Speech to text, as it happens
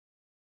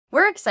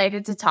We're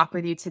excited to talk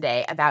with you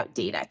today about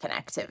data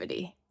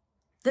connectivity.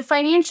 The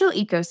financial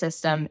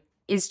ecosystem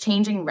is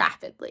changing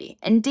rapidly,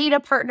 and data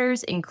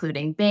partners,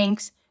 including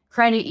banks,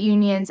 credit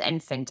unions, and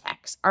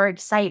fintechs, are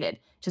excited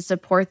to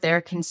support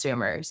their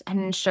consumers and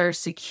ensure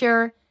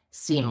secure,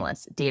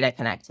 seamless data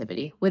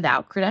connectivity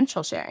without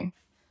credential sharing.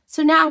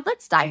 So now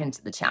let's dive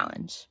into the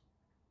challenge.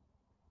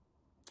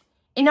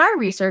 In our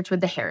research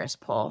with the Harris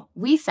Poll,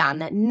 we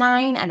found that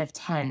 9 out of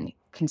 10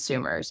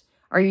 consumers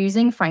are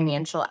using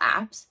financial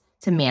apps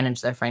to manage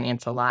their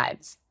financial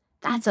lives.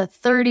 That's a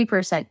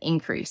 30%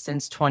 increase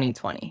since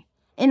 2020.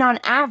 And on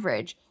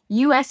average,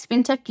 US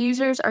fintech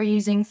users are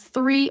using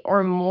 3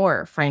 or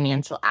more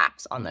financial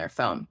apps on their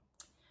phone.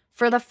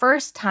 For the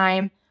first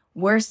time,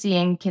 we're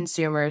seeing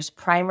consumers'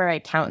 primary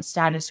account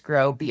status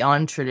grow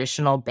beyond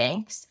traditional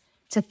banks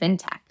to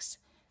fintechs.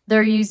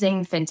 They're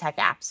using fintech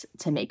apps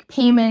to make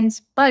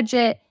payments,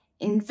 budget,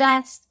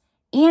 invest,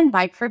 and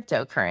buy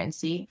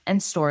cryptocurrency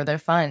and store their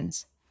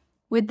funds.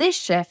 With this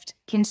shift,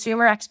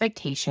 consumer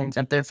expectations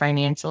of their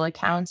financial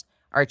accounts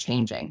are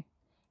changing.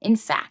 In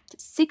fact,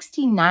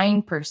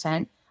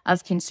 69%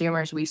 of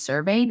consumers we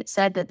surveyed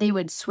said that they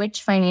would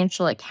switch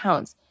financial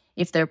accounts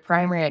if their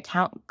primary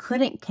account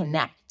couldn't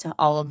connect to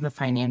all of the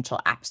financial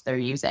apps they're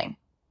using.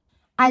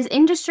 As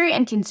industry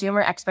and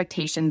consumer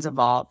expectations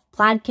evolve,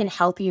 Plaid can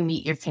help you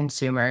meet your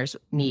consumers'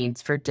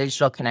 needs for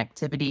digital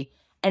connectivity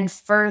and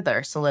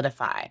further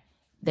solidify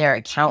their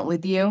account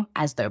with you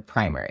as their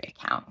primary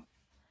account.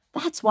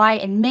 That's why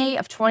in May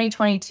of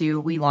 2022,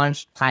 we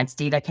launched Plaid's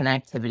Data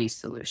Connectivity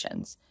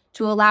Solutions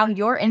to allow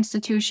your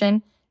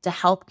institution to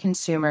help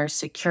consumers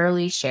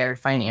securely share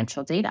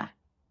financial data.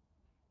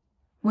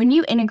 When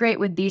you integrate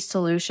with these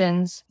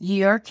solutions,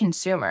 your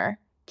consumer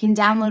can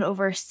download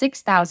over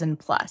 6,000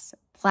 plus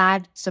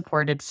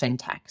Plaid-supported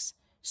fintechs,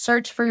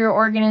 search for your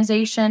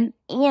organization,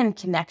 and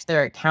connect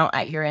their account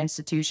at your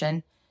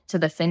institution to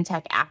the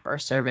fintech app or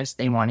service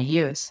they want to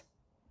use.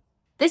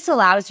 This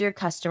allows your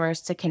customers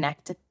to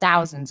connect to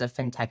thousands of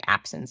fintech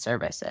apps and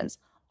services,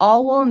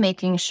 all while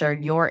making sure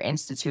your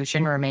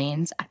institution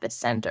remains at the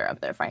center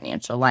of their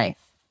financial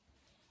life.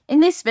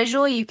 In this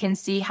visual, you can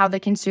see how the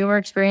consumer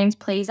experience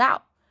plays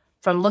out,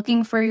 from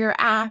looking for your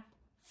app,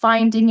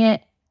 finding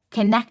it,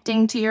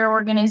 connecting to your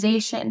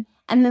organization,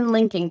 and then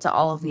linking to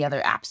all of the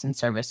other apps and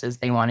services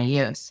they want to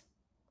use.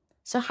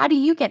 So how do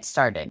you get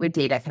started with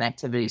data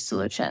connectivity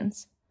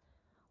solutions?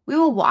 We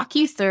will walk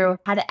you through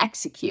how to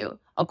execute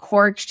a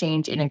core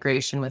exchange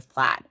integration with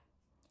Plaid.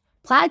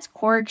 Plaid's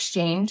core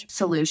exchange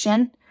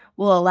solution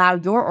will allow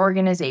your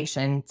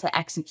organization to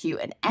execute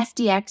an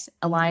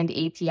FDX-aligned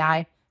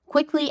API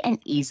quickly and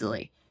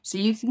easily so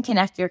you can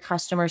connect your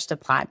customers to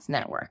Plaid's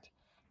network.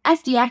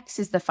 FDX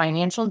is the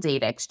financial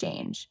data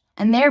exchange,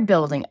 and they're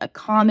building a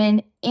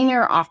common,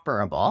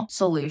 interoperable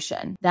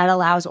solution that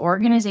allows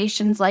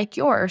organizations like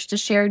yours to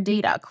share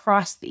data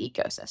across the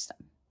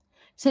ecosystem.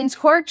 Since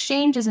Core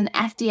Exchange is an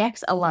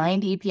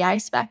FDX-aligned API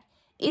spec,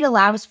 it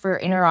allows for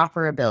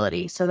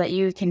interoperability so that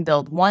you can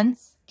build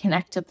once,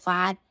 connect to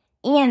Plaid,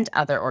 and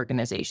other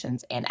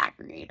organizations and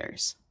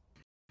aggregators.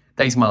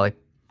 Thanks, Molly.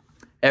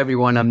 Hey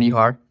everyone, I'm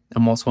Nihar.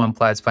 I'm also on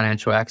Plaid's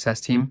financial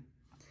access team.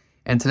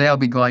 And today I'll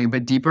be going a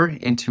bit deeper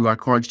into our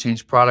Core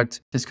Exchange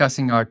product,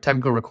 discussing our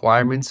technical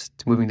requirements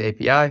to moving the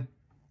API,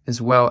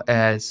 as well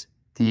as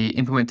the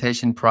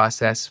implementation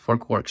process for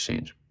Core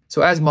Exchange.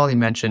 So as Molly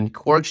mentioned,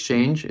 Core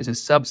Exchange is a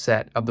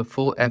subset of the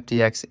full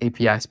FDX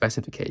API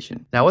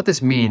specification. Now what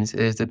this means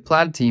is the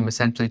Plaid team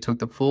essentially took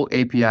the full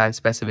API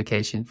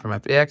specification from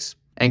FDX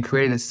and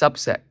created a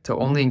subset to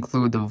only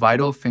include the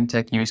vital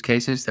fintech use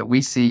cases that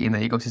we see in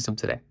the ecosystem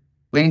today,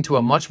 leading to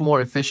a much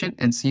more efficient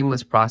and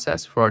seamless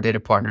process for our data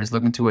partners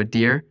looking to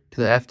adhere to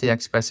the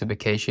FDX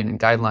specification and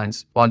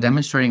guidelines while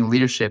demonstrating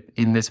leadership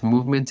in this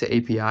movement to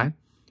API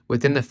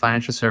within the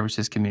financial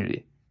services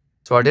community.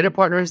 So our data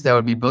partners that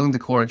would be building the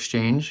core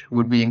exchange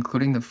would be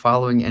including the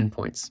following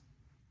endpoints: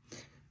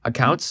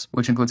 accounts,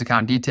 which includes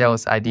account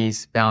details,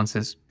 IDs,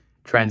 balances;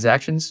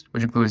 transactions,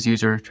 which includes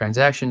user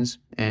transactions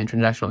and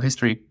transactional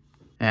history.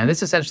 And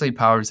this essentially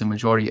powers the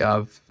majority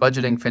of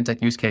budgeting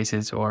fintech use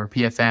cases, or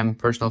PFM,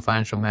 personal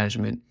financial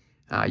management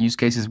use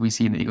cases we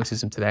see in the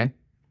ecosystem today.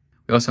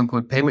 We also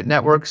include payment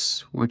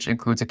networks, which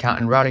includes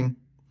account and routing,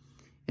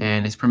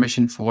 and is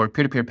permission for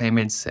peer-to-peer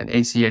payments and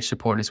ACH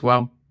support as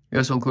well. We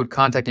also include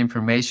contact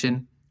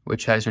information,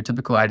 which has your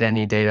typical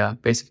identity data,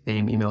 basic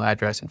name, email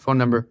address, and phone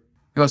number.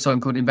 We also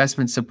include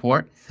investment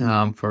support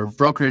for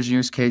brokerage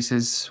use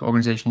cases,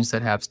 organizations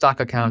that have stock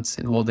accounts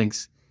and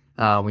holdings,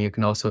 where you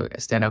can also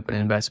stand up an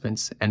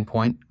investments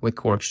endpoint with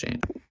Core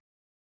Exchange.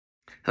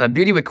 Now, the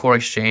beauty with Core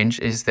Exchange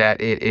is that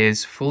it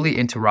is fully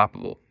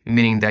interoperable,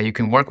 meaning that you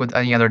can work with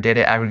any other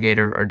data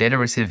aggregator or data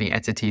receiving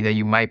entity that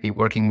you might be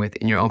working with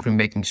in your open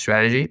banking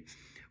strategy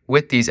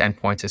with these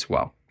endpoints as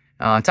well.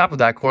 On top of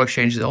that, Core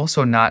Exchange is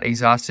also not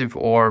exhaustive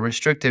or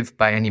restrictive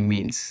by any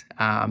means.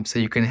 So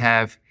you can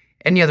have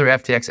any other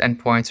FTX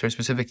endpoints or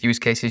specific use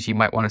cases you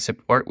might want to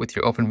support with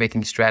your open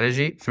banking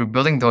strategy through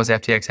building those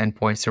FTX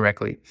endpoints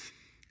directly.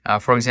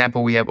 For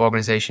example, we have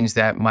organizations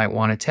that might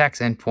want a tax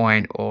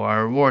endpoint or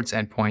a rewards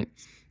endpoint.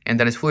 and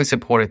that is fully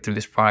supported through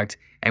this product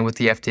and with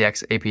the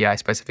FTX API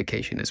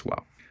specification as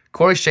well.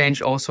 Core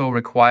Exchange also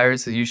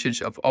requires the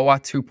usage of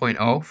OAuth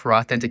 2.0 for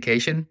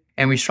authentication,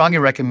 and we strongly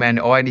recommend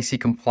OIDC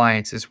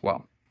compliance as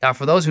well. Now,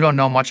 for those who don't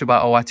know much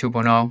about OAuth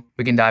 2.0,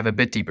 we can dive a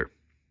bit deeper.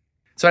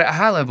 So at a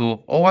high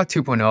level,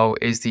 OAuth 2.0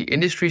 is the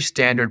industry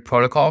standard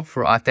protocol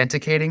for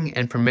authenticating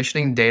and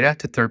permissioning data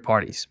to third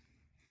parties.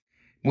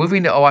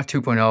 Moving to OAuth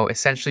 2.0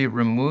 essentially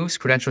removes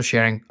credential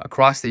sharing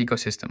across the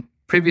ecosystem.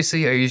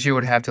 Previously, a user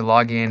would have to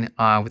log in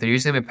with their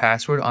username and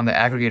password on the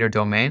aggregator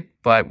domain,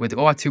 but with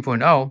OAuth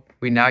 2.0,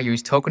 we now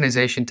use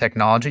tokenization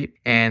technology,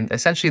 and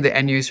essentially the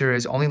end user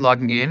is only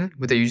logging in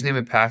with their username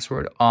and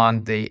password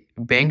on the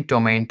bank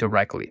domain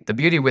directly. The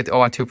beauty with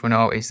OAuth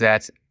 2.0 is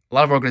that a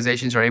lot of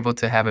organizations are able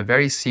to have a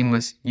very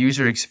seamless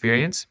user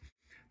experience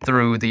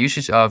through the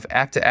usage of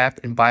app-to-app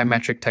and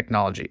biometric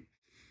technology.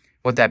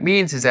 What that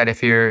means is that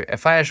if you're a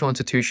financial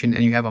institution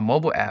and you have a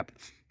mobile app,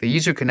 the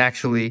user can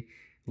actually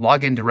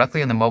log in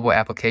directly on the mobile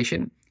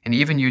application and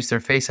even use their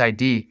Face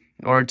ID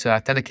in order to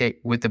authenticate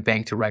with the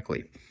bank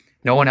directly.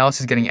 No one else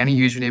is getting any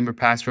username or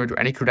password or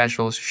any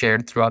credentials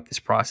shared throughout this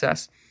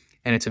process,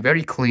 and it's a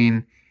very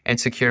clean and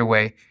secure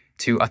way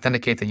to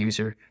authenticate the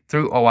user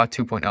through OAuth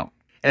 2.0.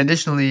 And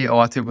additionally,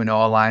 OAuth 2.0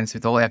 aligns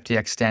with all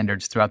FTX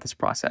standards throughout this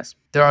process.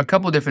 There are a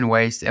couple different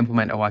ways to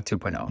implement OAuth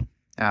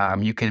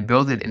 2.0. You can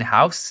build it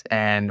in-house,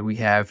 and we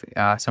have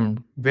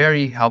some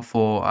very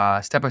helpful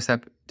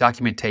step-by-step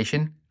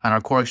documentation on our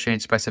Core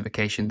Exchange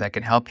specification that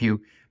can help you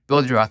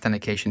build your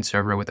authentication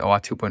server with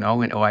OAuth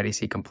 2.0 and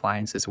OIDC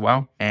compliance as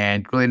well.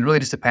 And it really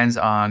just depends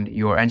on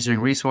your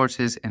engineering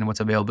resources and what's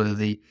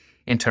availability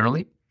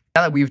internally.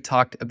 Now that we've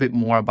talked a bit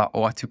more about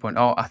OAuth 2.0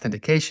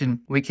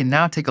 authentication, we can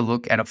now take a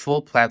look at a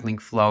full Plaid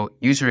link flow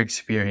user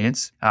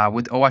experience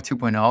with OAuth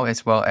 2.0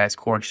 as well as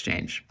Core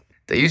Exchange.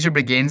 The user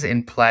begins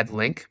in Plaid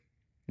link,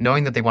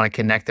 knowing that they want to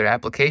connect their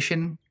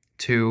application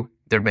to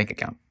their bank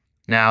account.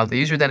 Now, the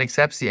user then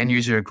accepts the end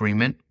user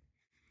agreement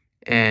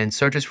and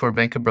searches for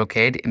Banker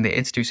Brocade in the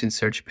institution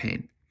search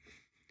pane.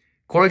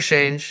 Core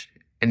Exchange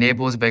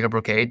enables Banker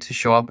Brocade to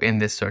show up in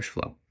this search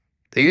flow.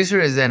 The user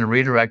is then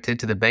redirected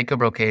to the Banker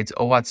Brocade's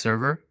OAuth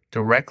server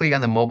directly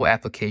on the mobile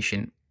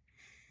application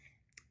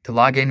to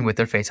log in with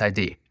their Face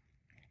ID.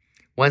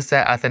 Once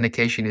that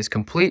authentication is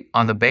complete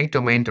on the bank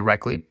domain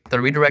directly,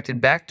 they're redirected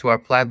back to our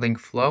Plaid link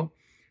flow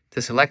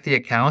to select the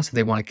accounts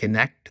they want to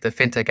connect to the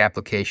fintech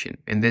application,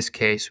 in this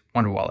case,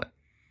 WonderWallet.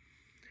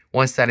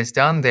 Once that is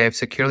done, they have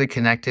securely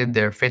connected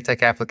their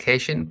fintech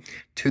application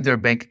to their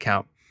bank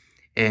account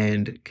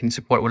and can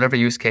support whatever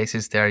use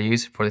cases they are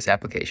used for this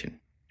application.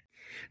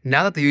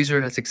 Now that the user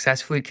has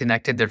successfully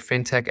connected their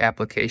fintech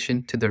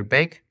application to their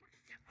bank,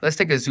 let's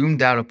take a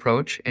zoomed out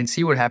approach and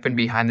see what happened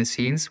behind the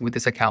scenes with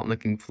this account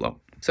linking flow.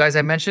 So as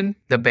I mentioned,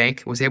 the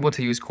bank was able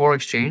to use Core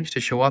Exchange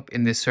to show up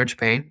in this search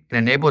pane and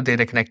enable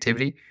data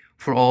connectivity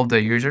for all of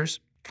the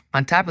users.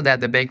 On top of that,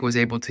 the bank was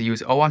able to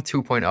use OAuth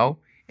 2.0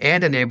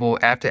 and enable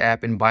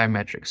app-to-app and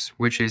biometrics,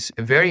 which is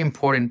a very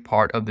important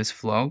part of this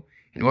flow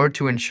in order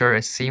to ensure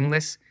a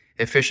seamless,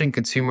 efficient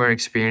consumer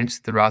experience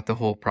throughout the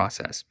whole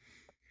process.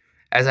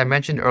 As I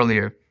mentioned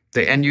earlier,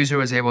 the end user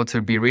was able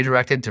to be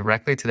redirected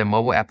directly to the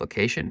mobile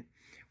application,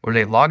 where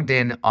they logged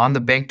in on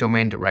the bank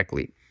domain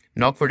directly.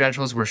 No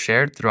credentials were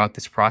shared throughout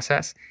this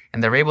process,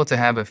 and they're able to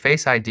have a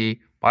Face ID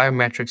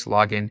biometrics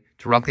login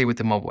directly with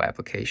the mobile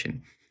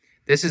application.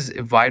 This is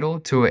vital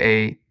to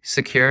a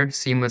secure,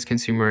 seamless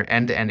consumer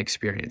end-to-end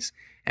experience.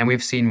 And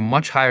we've seen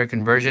much higher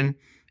conversion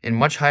and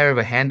much higher of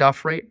a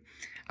handoff rate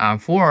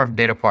for our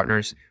data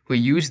partners who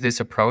use this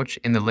approach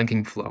in the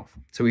linking flow.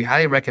 So we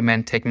highly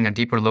recommend taking a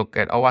deeper look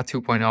at OAuth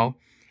 2.0,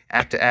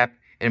 app-to-app,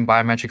 and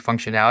biometric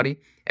functionality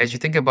as you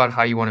think about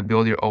how you want to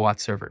build your OAuth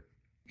server.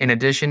 In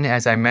addition,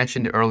 as I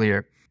mentioned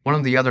earlier, one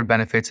of the other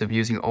benefits of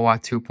using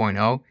OAuth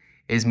 2.0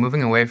 is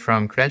moving away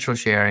from credential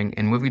sharing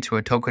and moving to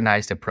a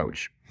tokenized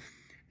approach.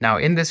 Now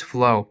in this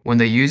flow, when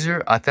the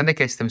user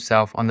authenticates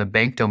themselves on the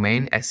bank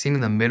domain as seen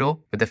in the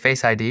middle with the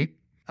Face ID,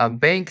 a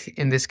bank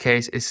in this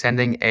case is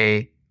sending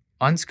a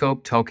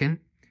unscoped token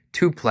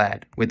to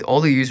Plaid with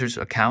all the user's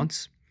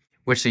accounts,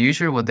 which the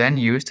user will then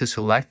use to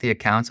select the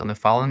accounts on the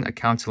following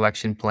account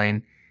selection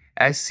plane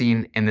as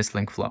seen in this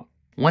link flow.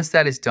 Once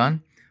that is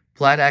done,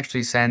 Plaid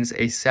actually sends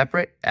a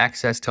separate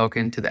access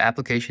token to the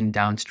application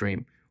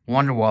downstream,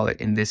 WonderWallet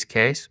in this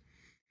case,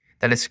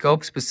 that is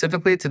scoped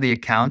specifically to the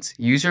accounts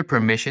user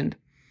permissioned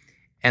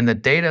and the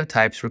data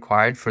types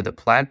required for the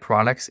Plaid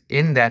products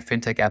in that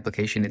fintech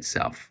application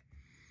itself.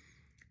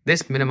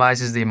 This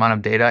minimizes the amount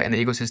of data in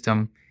the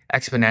ecosystem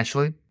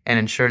exponentially and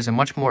ensures a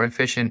much more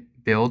efficient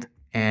build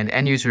and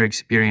end user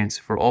experience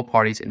for all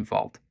parties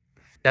involved.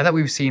 Now that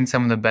we've seen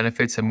some of the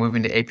benefits of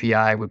moving to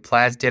API with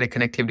Plaid's data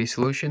connectivity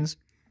solutions,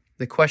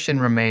 the question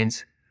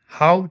remains,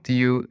 how do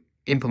you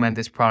implement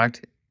this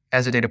product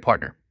as a data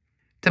partner?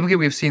 Typically,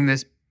 we've seen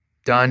this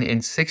done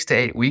in 6 to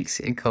 8 weeks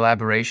in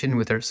collaboration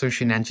with our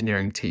solution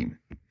engineering team.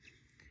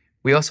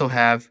 We also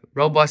have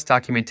robust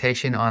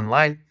documentation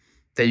online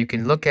that you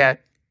can look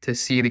at to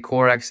see the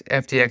CoreX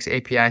FTX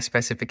API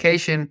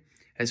specification,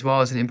 as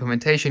well as an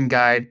implementation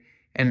guide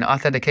and an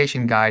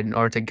authentication guide in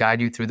order to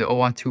guide you through the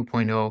OAuth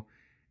 2.0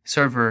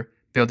 server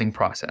building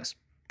process.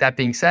 That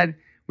being said,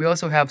 we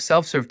also have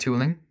self-serve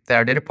tooling that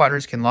our data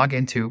partners can log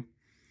into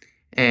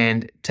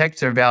and test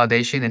their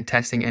validation and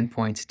testing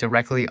endpoints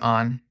directly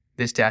on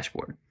this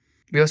dashboard.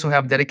 We also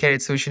have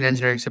dedicated solution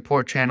engineering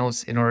support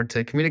channels in order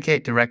to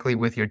communicate directly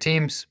with your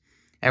teams,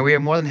 and we are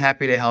more than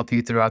happy to help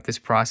you throughout this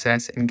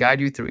process and guide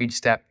you through each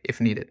step if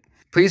needed.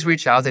 Please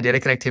reach out to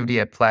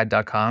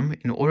dataconnectivity@plaid.com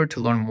in order to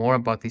learn more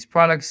about these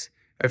products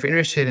or if you're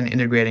interested in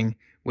integrating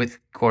with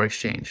Core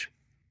Exchange.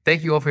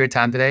 Thank you all for your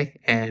time today,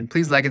 and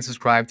please like and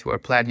subscribe to our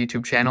Plaid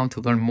YouTube channel to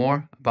learn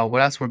more about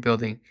what else we're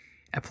building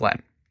at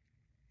Plaid.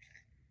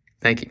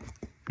 Thank you.